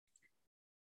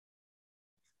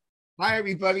Hi,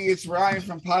 everybody. It's Ryan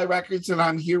from Pi Records, and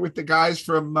I'm here with the guys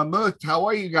from Mammoth. How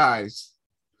are you guys?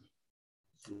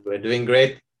 We're doing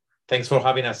great. Thanks for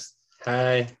having us.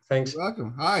 Hi, thanks. You're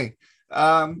welcome. Hi.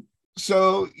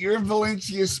 So you're in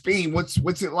Valencia, Spain. What's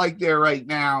it like there right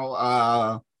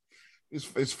now?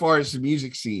 As far as the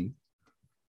music scene.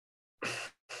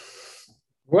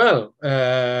 Well,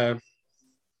 how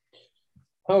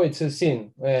it's a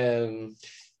scene?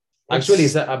 Actually,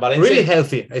 it's a Valencia. Really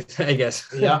healthy, I guess.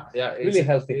 Yeah. Really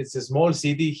healthy. It's a small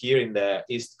city here in the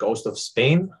east coast of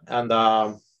Spain, and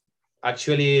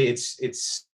actually,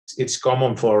 it's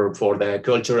common for the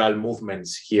cultural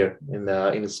movements here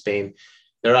in Spain.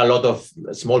 There are a lot of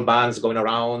small bands going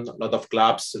around, a lot of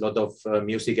clubs, a lot of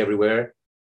music everywhere.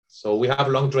 So we have a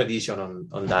long tradition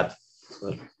on that.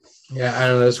 Yeah,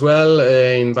 and as well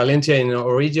in Valencia, in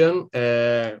our region,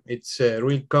 it's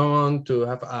really common to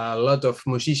have a lot of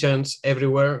musicians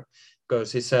everywhere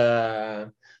because it's a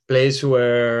place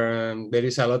where there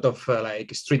is a lot of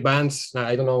like street bands.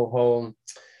 I don't know how,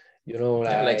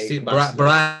 Like street bands,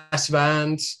 brass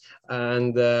bands,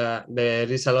 and there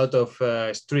is a lot of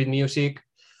street music.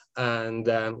 And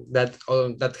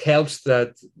that helps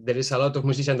that there is a lot of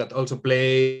musicians that also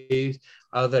play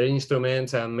other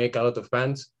instruments and make a lot of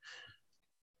bands.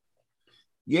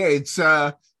 Yeah, it's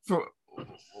from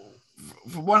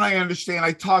what I understand,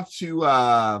 I talked to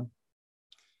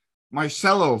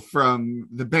Marcelo from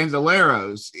the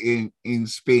Bandoleros in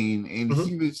Spain, and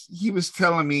he was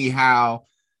telling me how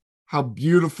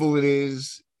beautiful it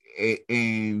is,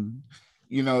 and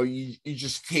you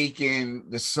just take in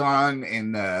the sun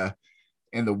and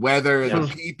the weather and the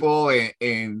people,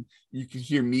 and you can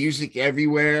hear music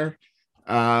everywhere.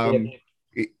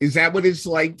 Is that what it's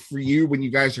like for you when you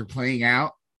guys are playing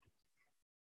out?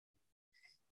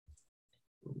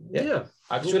 Yeah.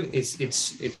 Actually,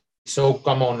 it's so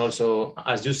common. Also,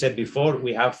 as you said before,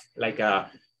 we have like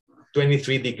a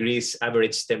 23 degrees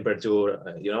average temperature.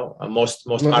 Most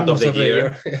part of the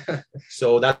year.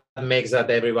 So that makes that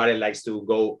everybody likes to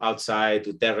go outside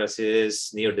to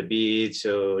terraces near the beach.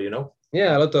 So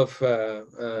Yeah, a lot of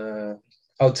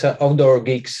outdoor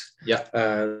gigs,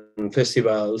 and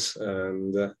festivals,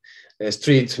 and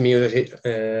street music.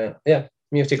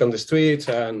 Music on the streets,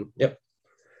 and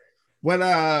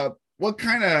What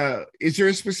kind of, is there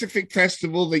a specific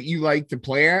festival that you like to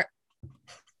play at?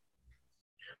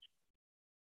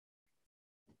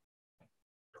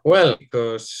 Well,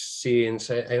 because since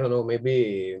I don't know,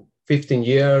 maybe 15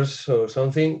 years or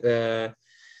something, there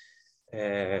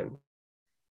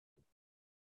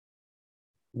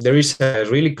is a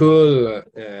really cool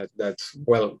that,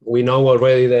 well, we know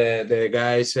already the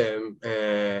guys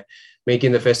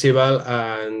making the festival,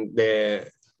 and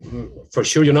for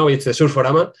sure, it's the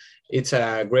Surforama. It's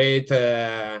a great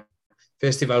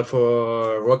festival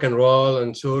for rock and roll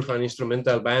and surf and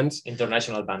instrumental bands.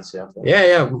 International bands, yeah.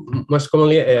 Yeah. Most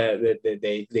commonly,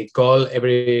 they call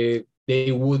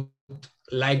they would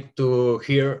like to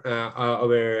hear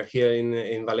over here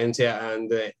in Valencia,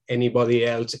 and anybody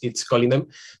else it's calling them.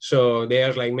 So they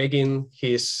are like making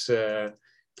his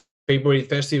favorite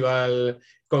festival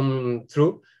come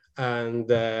through. And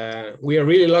we are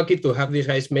really lucky to have these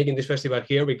guys making this festival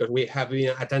here, because we have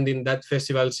been attending that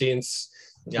festival since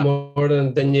more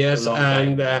than 10 years,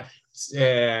 and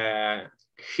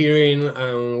hearing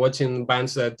and watching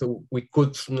bands that we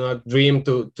could not dream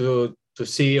to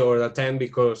see or attend,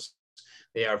 because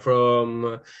they are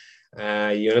from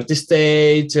United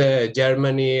States,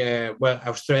 Germany,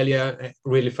 Australia,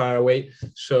 really far away.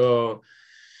 So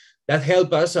that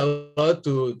helped us a lot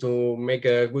to make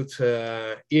a good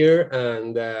ear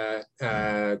and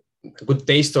good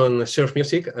taste on surf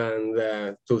music, and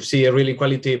to see a really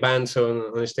quality bands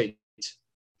on stage.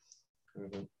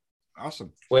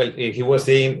 Awesome. Well, he was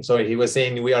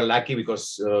saying we are lucky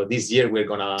because this year we're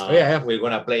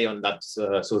gonna play on that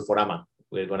Surforama.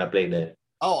 We're gonna play there.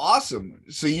 Oh, awesome!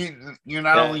 So you're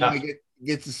not only gonna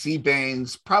get to see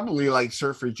bands probably like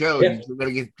Surfer Joe, you're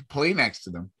gonna get to play next to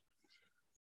them.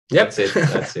 Yep.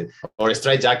 That's it. Or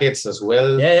Straight Jackets as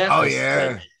well. Yeah. Oh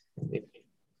yeah.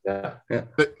 Yeah.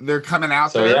 They're coming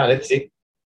out. So there? Let's see.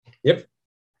 Yep.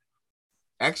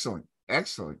 Excellent.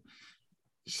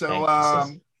 So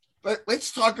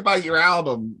let's talk about your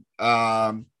album.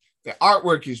 The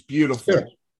artwork is beautiful. Sure.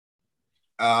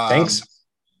 Thanks.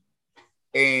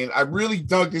 And I really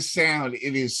dug the sound.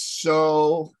 It is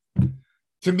so,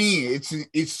 to me,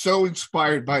 it's so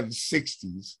inspired by the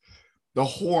 60s. The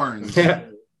horns,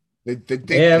 the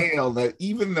detail, that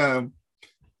even the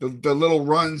little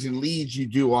runs and leads you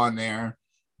do on there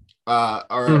are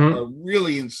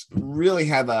really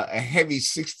have a heavy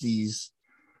 60s,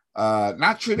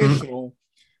 not traditional,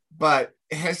 but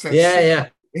it has that Yeah.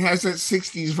 it has that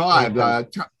 60s vibe.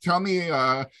 Tell me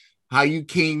how you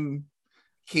came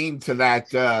to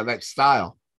that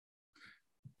style.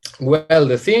 Well,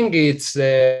 the thing is,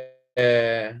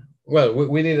 well,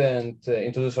 we didn't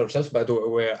introduce ourselves, but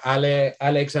we're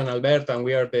Alex and Albert, and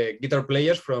we are the guitar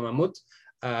players from Amut.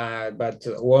 But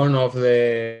one of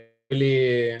the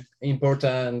really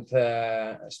important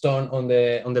stone on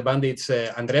the band is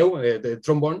Andreu, the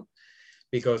trombone,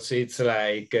 because it's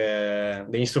like the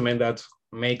instrument that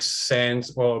makes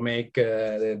sense or make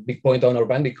the big point on our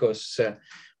band, because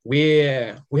we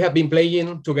have been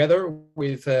playing together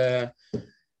with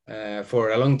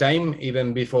for a long time,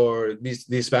 even before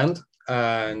this band,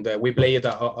 and we played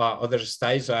other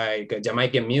styles like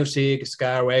Jamaican music,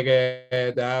 ska,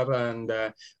 reggae, dub, and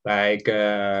like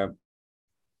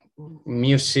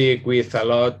music with a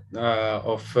lot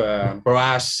of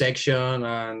brass section,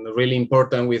 and really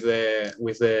important with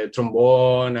the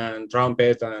trombone and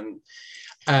trumpet,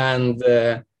 and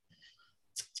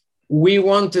we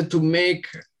wanted to make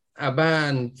a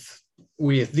band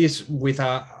with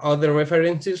other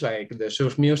references like the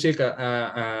surf music,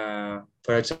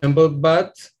 for example,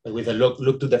 but with a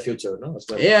look to the future, no? As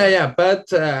well. Yeah.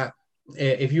 But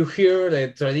if you hear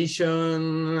the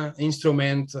tradition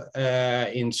instrument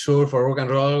in surf or rock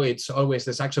and roll, it's always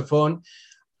the saxophone.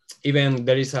 Even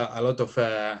there is a lot of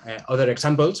other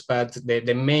examples, but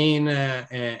the main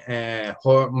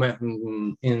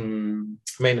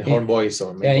horn voice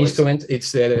or main instrument,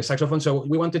 it's the saxophone. So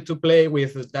we wanted to play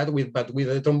with that, but with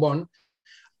the trombone,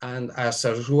 and as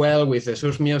well with the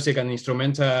surf music and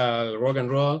instrumental rock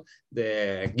and roll,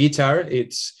 the guitar,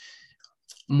 it's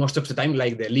most of the time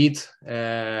like the lead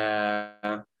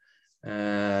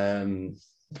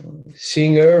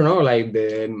singer, no, like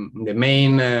the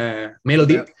main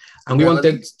melody. Yeah. And we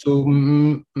wanted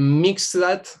to mix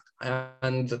that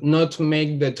and not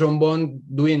make the trombone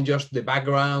doing just the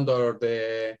background or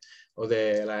the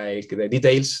like the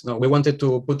details. No, we wanted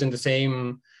to put in the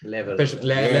same level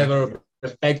of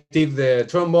perspective the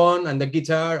trombone and the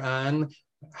guitar, and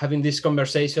having this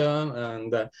conversation,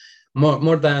 and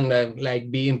more than like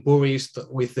being purist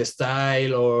with the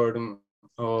style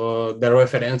or the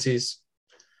references.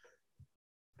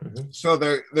 So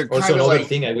they're also kind of like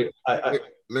thing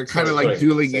they're kind of like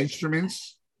dueling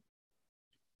instruments.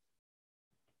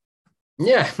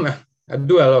 Yeah, a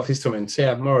dual of instruments.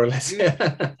 Yeah, more or less.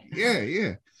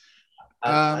 Yeah.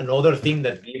 Another thing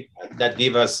that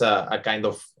gave us a kind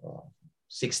of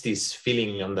 60s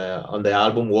feeling on the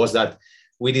album was that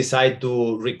we decided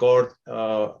to record,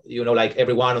 like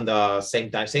everyone on the same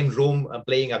time, same room,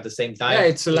 playing at the same time. Yeah,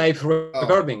 it's a live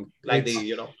recording. Like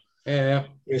it's,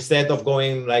 instead of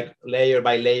going like layer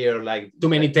by layer, like too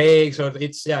many takes, or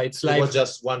it's live. It was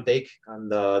just one take,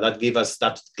 and that gave us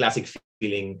that classic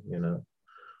feeling,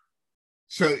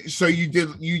 So you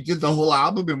did the whole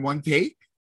album in one take?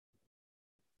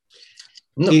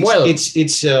 No,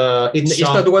 it's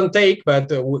not one take, but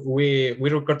we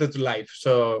recorded live,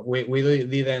 so we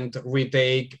didn't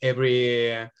retake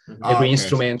every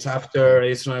instrument after.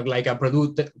 It's not like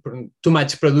too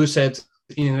much produced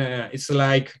in. It's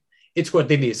like it's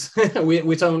what it is.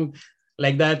 we sound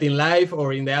like that in live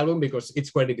or in the album because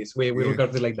it's what it is. We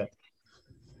recorded like that.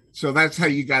 So that's how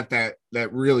you got that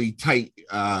really tight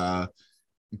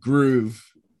groove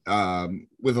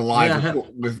with a live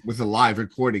with a live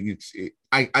recording.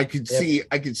 I could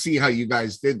see how you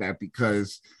guys did that,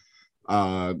 because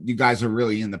you guys are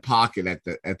really in the pocket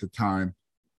at the time.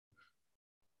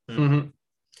 Mm-hmm.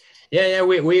 Yeah,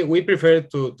 we prefer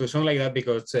to sound like that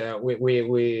because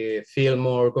we feel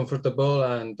more comfortable,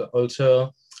 and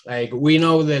also like we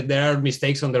know that there are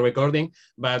mistakes on the recording,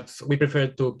 but we prefer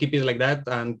to keep it like that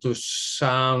and to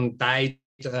sound tight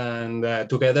and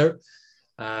together,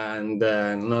 and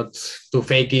not to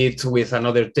fake it with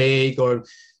another take or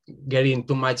getting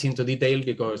too much into detail,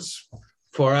 because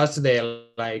for us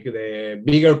the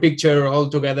bigger picture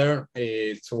altogether,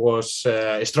 it was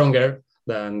stronger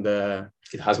than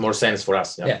it has more sense for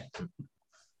us. Yeah.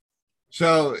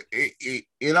 So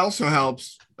it also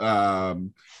helps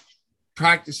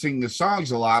practicing the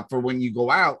songs a lot for when you go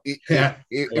out.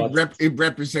 It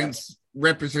represents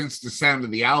the sound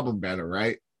of the album better,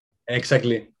 right?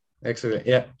 Exactly.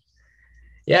 Yeah.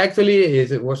 Actually,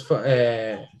 it was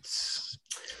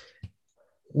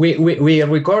we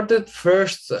recorded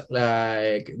first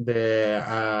like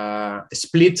the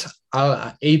split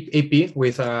EP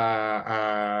with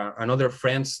another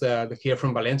friends that here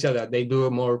from Valencia, that they do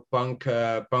more punk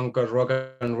rock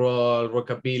and roll,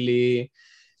 rockabilly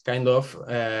kind of,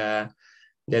 that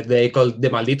they call De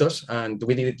Malditos, and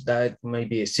we did that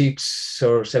maybe 6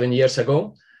 or 7 years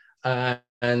ago.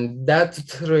 and that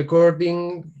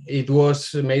recording, it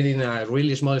was made in a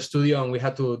really small studio, and we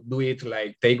had to do it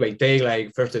like take by take,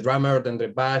 like first the drummer, then the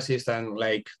bassist, and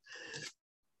like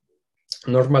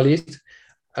normalist.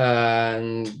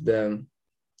 And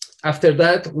after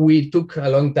that, we took a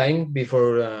long time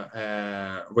before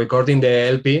recording the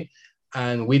LP,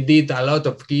 and we did a lot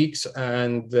of gigs,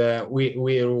 and we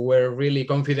were really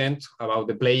confident about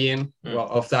the playing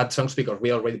of that songs, because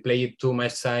we already played too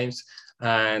much times,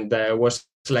 and was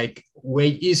like way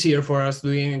easier for us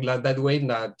doing like that way,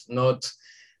 that not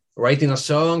writing a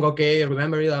song, okay,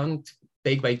 remember it, and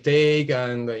take by take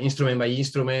and instrument by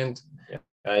instrument.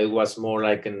 It was more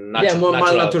like a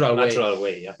natural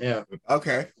way. Yeah.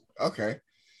 Okay.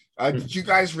 Did you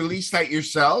guys release that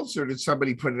yourselves, or did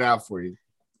somebody put it out for you?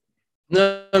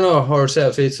 No,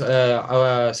 ourselves. It's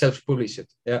our self-published.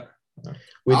 Yeah,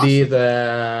 we Awesome. did.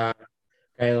 I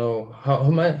know how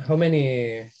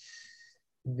many.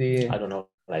 I don't know,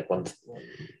 like one.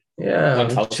 Yeah,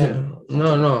 1,000.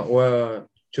 No. Well,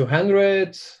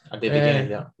 200 at the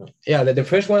beginning. Yeah. The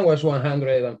first one was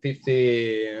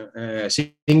 150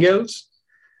 singles,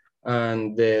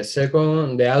 and the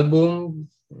second, the album,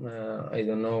 I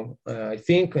don't know. I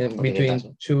think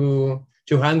between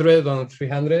 200 and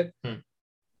 300.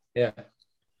 Yeah.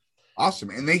 Awesome.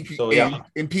 And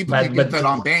and people can get that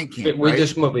on Bandcamp. We right?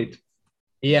 just move it.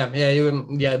 Yeah.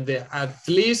 At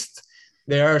least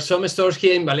there are some stores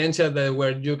here in Valencia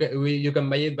where you can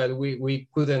buy it, but we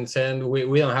couldn't send.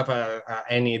 We don't have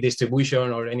any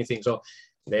distribution or anything. So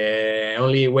the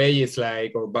only way is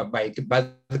like by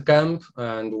Bandcamp,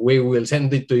 and we will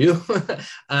send it to you,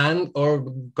 or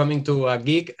coming to a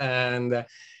gig and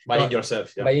buying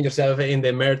yourself in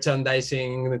the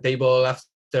merchandising table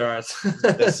after us.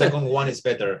 The second one is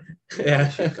better.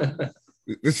 Yeah.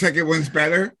 The second one's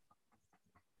better.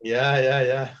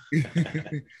 Yeah.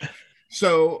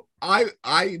 So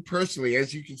I personally,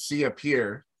 as you can see up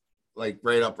here, like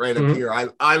right up here,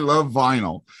 I love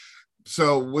vinyl.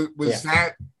 So was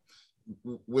that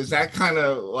kind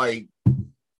of like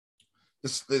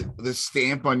the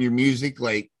stamp on your music,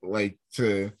 like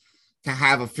to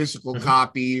have a physical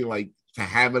copy, like to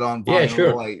have it on vinyl? Yeah,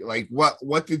 sure. Like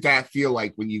what did that feel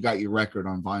like when you got your record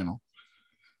on vinyl?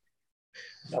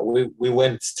 We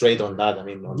went straight on that. I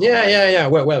mean, yeah.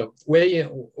 Well,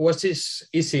 was this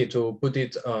easy to put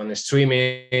it on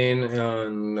streaming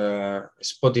on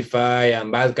Spotify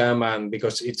and Bandcamp, and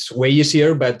because it's way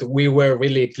easier. But we were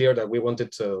really clear that we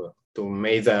wanted to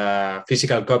make a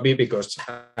physical copy, because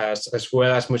as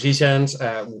well as musicians,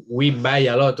 we buy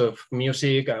a lot of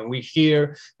music and we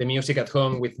hear the music at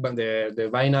home with the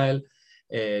vinyl.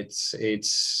 It's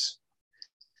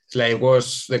like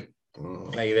was the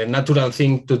natural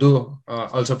thing to do.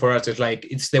 Also for us, it's like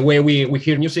it's the way we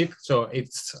hear music, so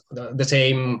it's the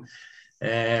same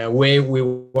way we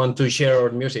want to share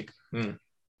our music.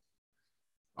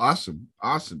 Awesome.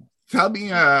 Tell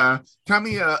me a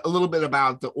little bit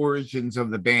about the origins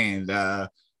of the band.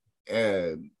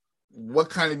 What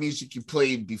kind of music you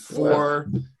played before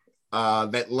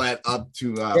that led up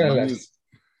to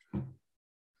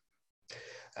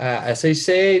as I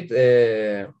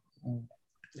said,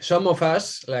 some of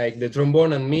us, like the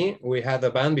trombone and me, we had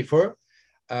a band before,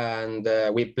 and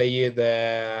we played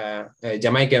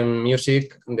Jamaican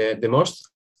music the most.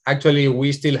 Actually,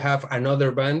 we still have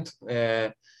another band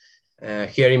here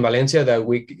in Valencia that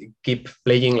we keep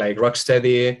playing, like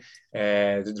rocksteady,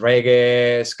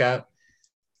 reggae, ska.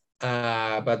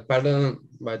 But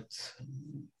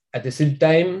at the same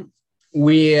time,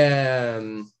 we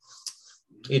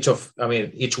each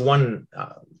one.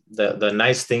 The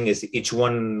nice thing is each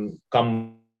one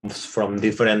comes from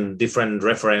different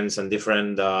reference and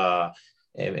different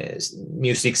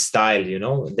music style. You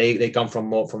know, they come from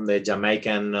more from the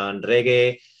Jamaican and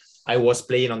reggae. I was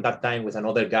playing on that time with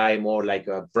another guy, more like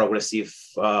a progressive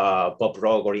pop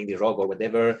rock or indie rock or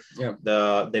whatever. Yeah.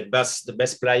 The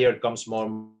best player comes more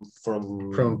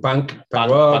from punk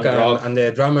rock, and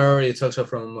the drummer is also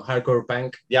from hardcore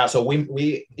punk. Yeah, so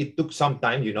it took some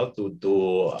time, you know, to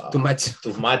match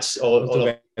all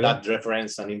of that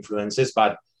reference and influences,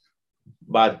 but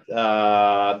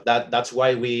that's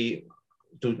why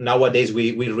nowadays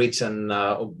we reach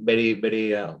a very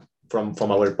very from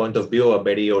our point of view, a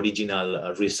very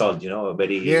original result, you know, a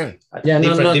very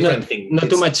different thing. Not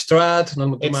too much strat,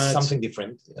 it's something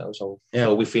different, you know, so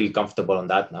we feel comfortable on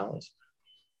that now.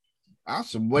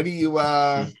 Awesome. What do you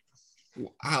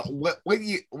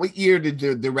what year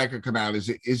did the record come out? Was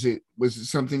it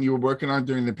something you were working on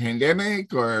during the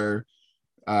pandemic, or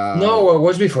no, it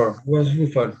was before.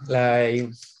 Like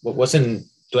what was in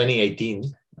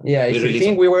 2018. Yeah, I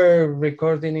think we were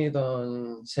recording it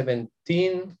on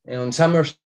 17, on summer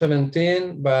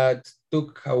 17, but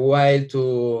took a while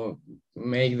to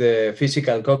make the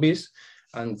physical copies.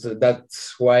 And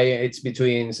that's why it's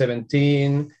between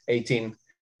 17, 18,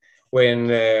 when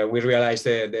we realized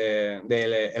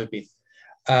the LP.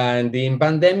 And in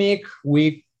pandemic,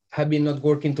 we have been not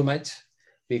working too much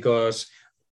because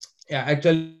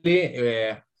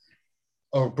actually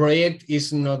our project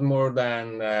is not more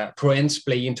than friends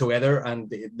playing together,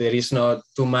 and there is not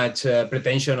too much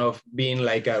pretension of being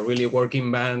like a really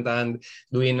working band and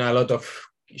doing a lot of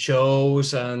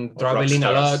shows and traveling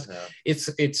a lot. Yeah.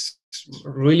 It's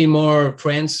really more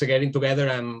friends getting together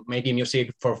and making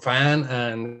music for fun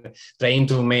and trying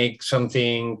to make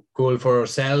something cool for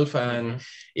ourselves. And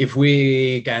if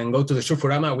we can go to the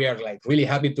Surfurama, we are like really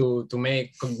happy to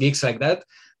make gigs like that.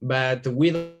 But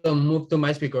we don't move too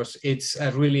much because it's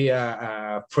really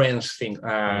a friends thing.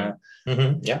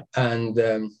 Yeah. And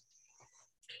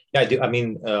I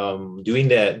mean, during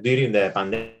the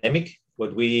pandemic,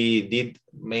 what we did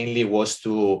mainly was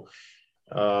to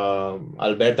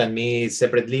Albert and me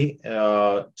separately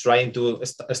trying to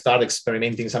start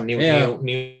experimenting some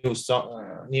new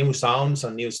sounds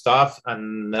and new stuff.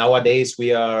 And nowadays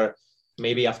we are,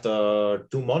 maybe after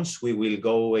 2 months, we will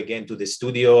go again to the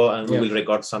studio and we will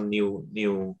record some new.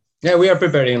 Yeah, we are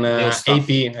preparing an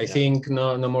EP. I think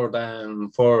no more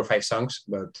than 4 or 5 songs,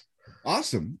 but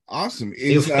awesome.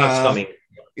 New stuff's coming.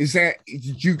 Is that,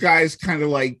 did you guys kind of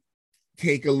like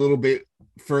take a little bit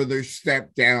further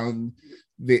step down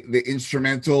the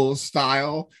instrumental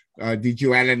style? Did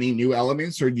you add any new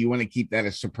elements, or do you want to keep that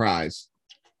a surprise?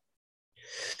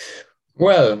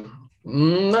 Well,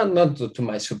 not too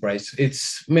much surprise.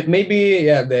 It's maybe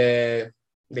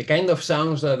the kind of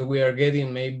sounds that we are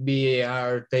getting maybe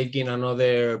are taking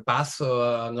another path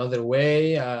or another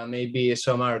way. Maybe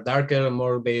some are darker,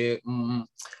 more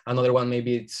another one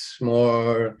maybe it's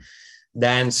more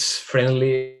dance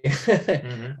friendly.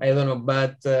 I don't know,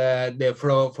 but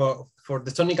for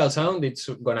the sonical sound, it's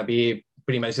gonna be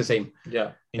pretty much the same.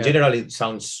 Yeah, in general, it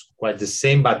sounds quite the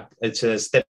same, but it's a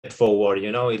step forward.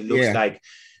 You know, it looks like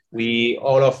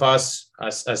all of us,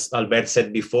 as Albert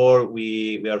said before,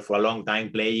 we are for a long time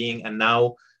playing, and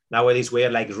nowadays we are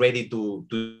like ready to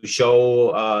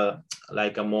show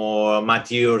like a more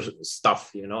mature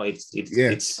stuff. You know,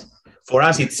 it's for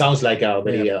us, it sounds like a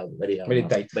very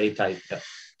tight.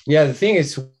 Yeah, the thing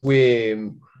is,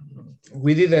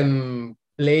 we didn't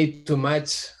play too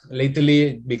much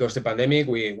lately because the pandemic.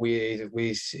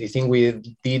 I think we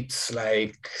did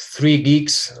like 3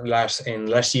 gigs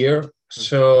last year.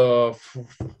 So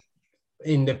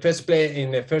in the first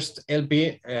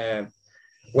LP,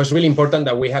 was really important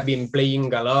that we have been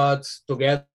playing a lot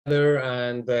together,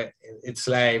 and it's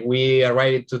like we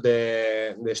arrived to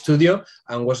the studio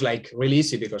and was like really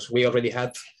easy because we already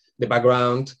had the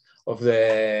background of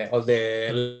the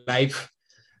live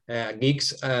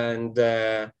gigs, and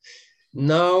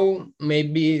now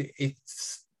maybe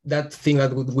it's that thing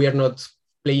that we are not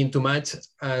playing too much,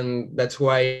 and that's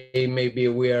why maybe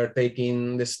we are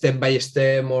taking the step by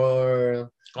step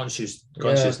more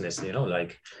consciousness, you know,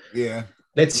 like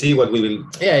let's see what we will.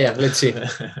 Let's see.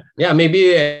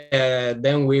 Maybe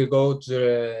then we go to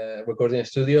the recording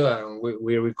studio and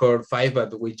we record 5,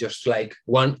 but we just like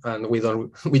 1, and we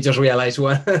just realize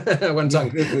one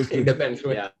song. It depends.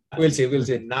 We'll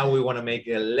see. Now we want to make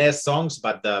less songs,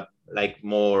 but like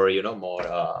more, you know, more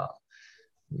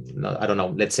I don't know,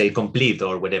 let's say complete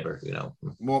or whatever, you know,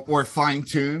 more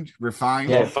fine-tuned, refined,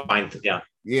 more refined.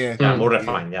 More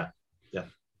refined.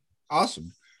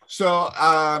 Awesome. So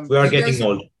we are getting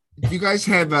old. Do you guys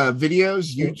have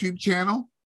videos, YouTube channel?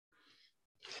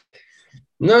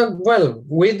 No, well,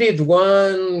 we did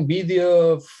one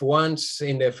video once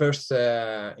in the first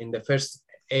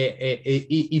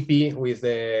EP with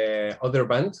the other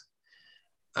band,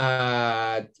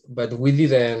 but we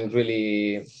didn't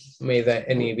really made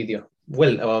any video.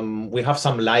 Well, we have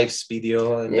some lives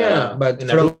video. But in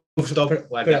a rooftop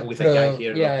with a guy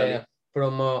here.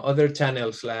 From other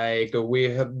channels, like we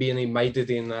have been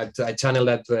invited in a channel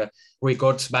that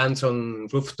records bands on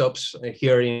rooftops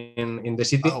here in the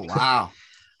city. Oh wow!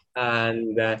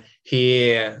 And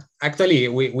he actually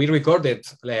we recorded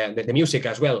the music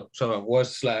as well, so it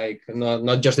was like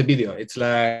not just the video. It's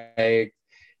like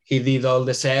he did all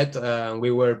the set, and we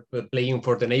were playing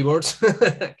for the neighbors.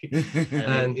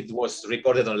 And it was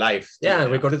recorded on live.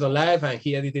 Recorded on live, and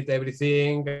he edited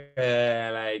everything,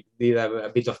 like did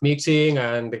a bit of mixing,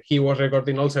 and he was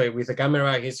recording also with the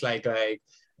camera. He's like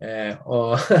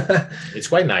it's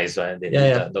quite nice.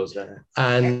 Those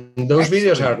and those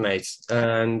videos are nice.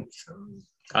 And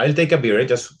I'll take a beer.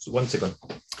 Just 1 second.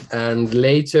 And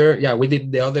later, yeah, we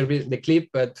did the clip,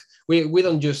 but we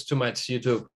don't use too much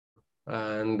YouTube.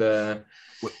 And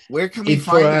where can we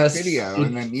find the video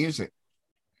and the music?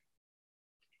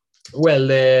 Well,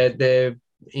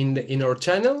 in our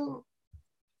channel,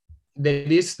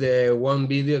 there is the one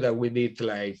video that we did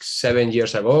like 7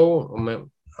 years ago,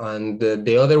 and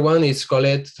the other one is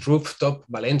called Rooftop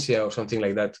Valencia or something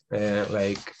like that.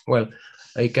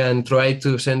 I can try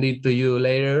to send it to you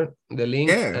later, the link,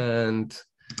 and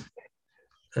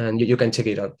you can check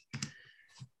it out.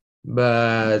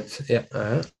 But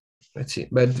yeah, let's see.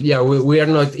 But yeah, we are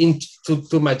not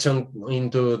too much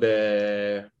into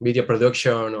the video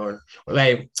production, or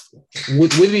like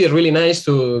would be really nice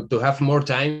to have more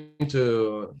time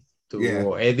to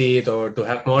edit, or to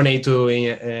have money to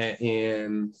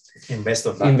invest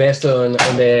on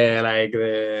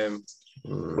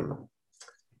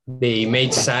the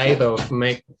image side of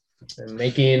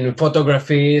making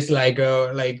photographies like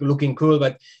looking cool,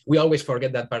 but we always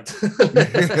forget that part.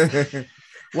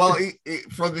 Well,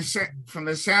 from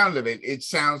the sound of it, it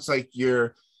sounds like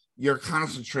you're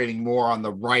concentrating more on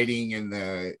the writing and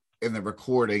the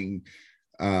recording.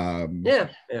 And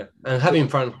having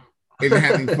fun. And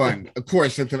having fun, of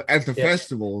course, at the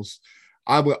festivals.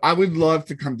 I would love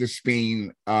to come to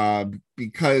Spain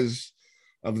because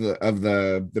of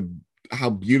the how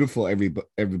beautiful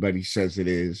everybody says it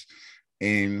is,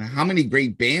 and how many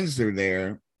great bands are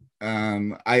there.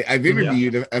 I've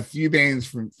interviewed a few bands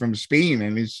from Spain,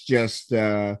 and it's just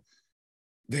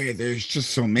there's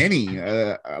just so many.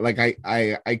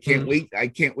 I can't wait. I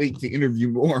can't wait to interview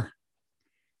more.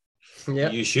 Yeah,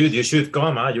 you should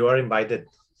come. You are invited,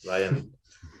 Ryan.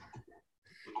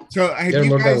 So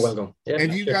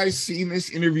have you guys seen this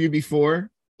interview before?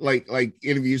 Like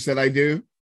interviews that I do?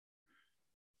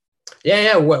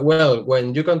 Yeah. Well,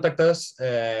 when you contact us,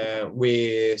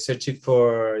 we search it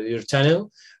for your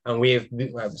channel, and we've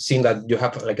seen that you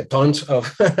have like a tons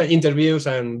of interviews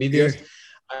and videos.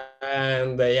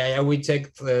 And we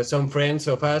checked some friends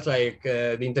of us, like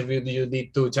the interview you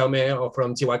did to Jaume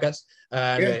from Chihuahuas,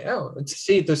 and it's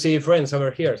easy to see friends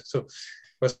over here. So,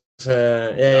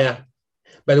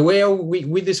 but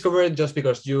we discovered just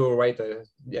because you write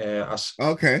us.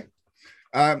 Okay.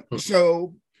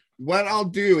 So what I'll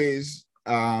do is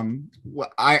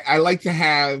I like to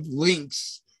have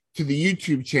links to the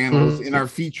YouTube channels in our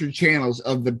featured channels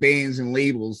of the bands and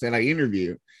labels that I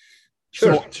interview.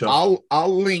 Sure.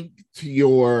 I'll link to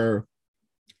your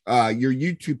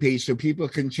YouTube page so people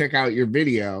can check out your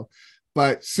video,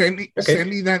 but send me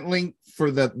that link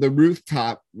for the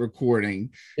rooftop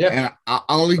recording, and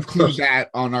I'll include that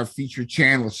on our featured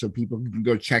channel so people can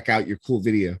go check out your cool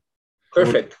video.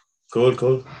 Perfect. Cool.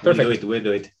 Perfect. We'll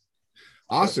do it.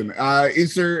 Awesome.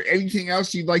 Is there anything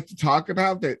else you'd like to talk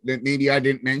about that maybe I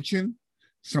didn't mention?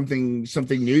 Something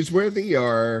newsworthy,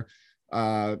 or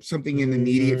something in the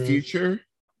immediate future?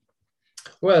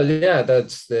 Well, yeah,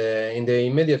 that's in the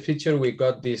immediate future. We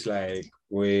got this, like,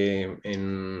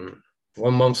 in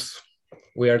 1 month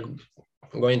we are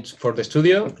going for the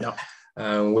studio.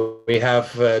 And we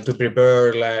have to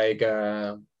prepare like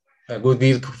a good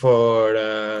gig for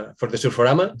the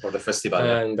Surforama, for the festival.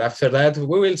 And after that,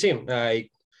 we will see.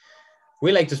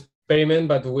 We like to experiment,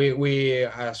 but we,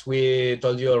 as we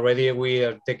told you already, we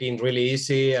are taking really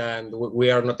easy, and we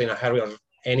are not in a hurry or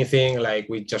anything. Like,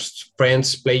 we just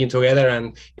friends playing together,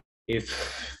 and if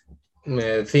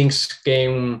things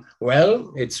came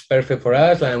well, it's perfect for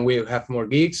us, and we have more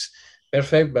gigs,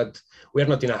 perfect. But we are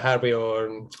not in a hurry,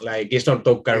 or like, it's not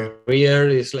a career.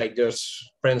 It's like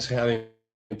just friends having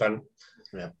fun.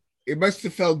 Yeah, it must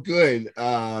have felt good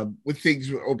with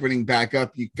things opening back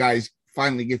up. You guys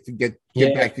finally get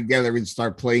back together and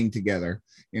start playing together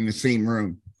in the same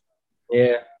room.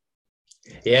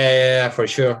 Yeah, for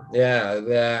sure. Yeah,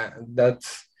 that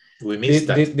we missed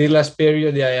that. The last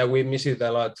period. We miss it a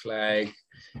lot. Like,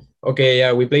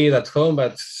 okay, we play it at home,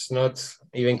 but it's not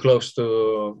even close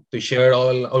to share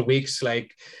all weeks.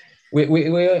 Like,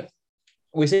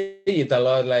 we say it a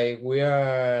lot. Like,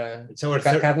 it's our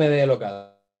carne de local.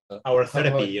 Our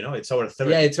therapy, it's our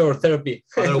therapy. Yeah, it's our therapy.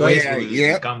 Otherwise,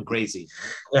 we become crazy.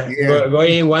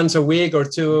 Going once a week or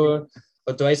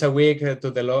twice a week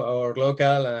to our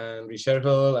local and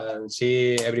rehearsal and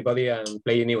see everybody and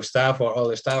play new stuff or all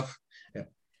the stuff. Yeah.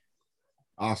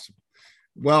 Awesome.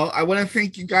 Well, I want to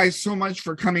thank you guys so much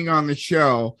for coming on the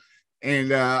show,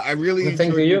 and I really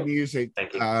enjoyed your music.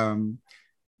 Thank you.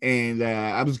 And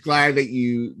I was glad that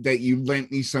you lent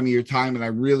me some of your time, and I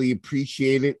really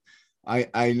appreciate it.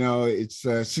 I know it's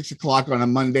 6 o'clock on a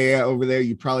Monday over there.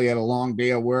 You probably had a long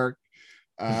day of work.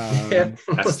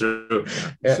 That's true.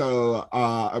 So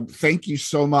thank you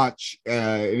so much.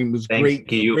 It was Thank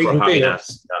great. you Great. for having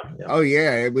us. Oh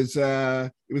yeah, it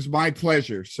was my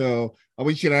pleasure. So I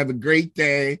wish you to have a great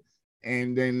day,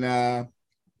 and then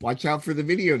watch out for the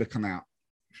video to come out.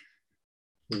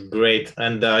 Great.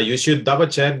 And you should double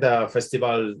check the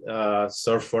festival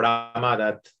Surforama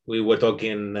that we were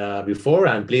talking before.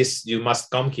 And please, you must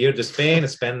come here to Spain,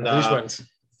 spend 4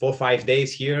 or 5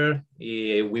 days here.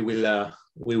 We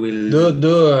will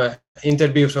do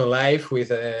interviews on live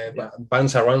with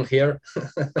bands around here.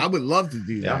 I would love to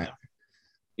do that.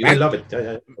 You will love it.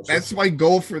 That's my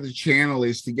goal for the channel,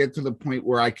 is to get to the point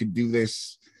where I could do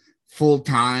this full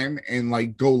time and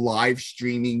like go live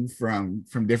streaming from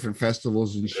different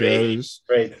festivals and shows.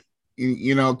 Great.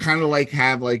 You know, kind of like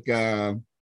have like a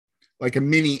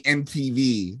mini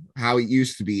MTV, how it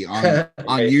used to be on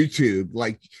YouTube,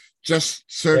 like just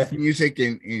surf music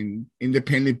and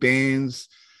independent bands,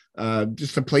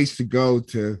 just a place to go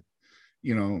to,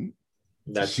 you know,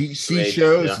 see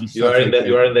shows. Yeah. You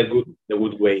are in the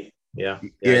good way. Yeah,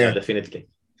 definitely.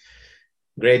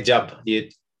 Great job,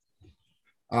 dude.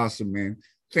 Awesome, man.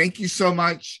 Thank you so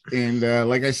much. And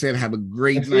like I said, have a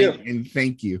great night, and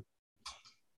thank you.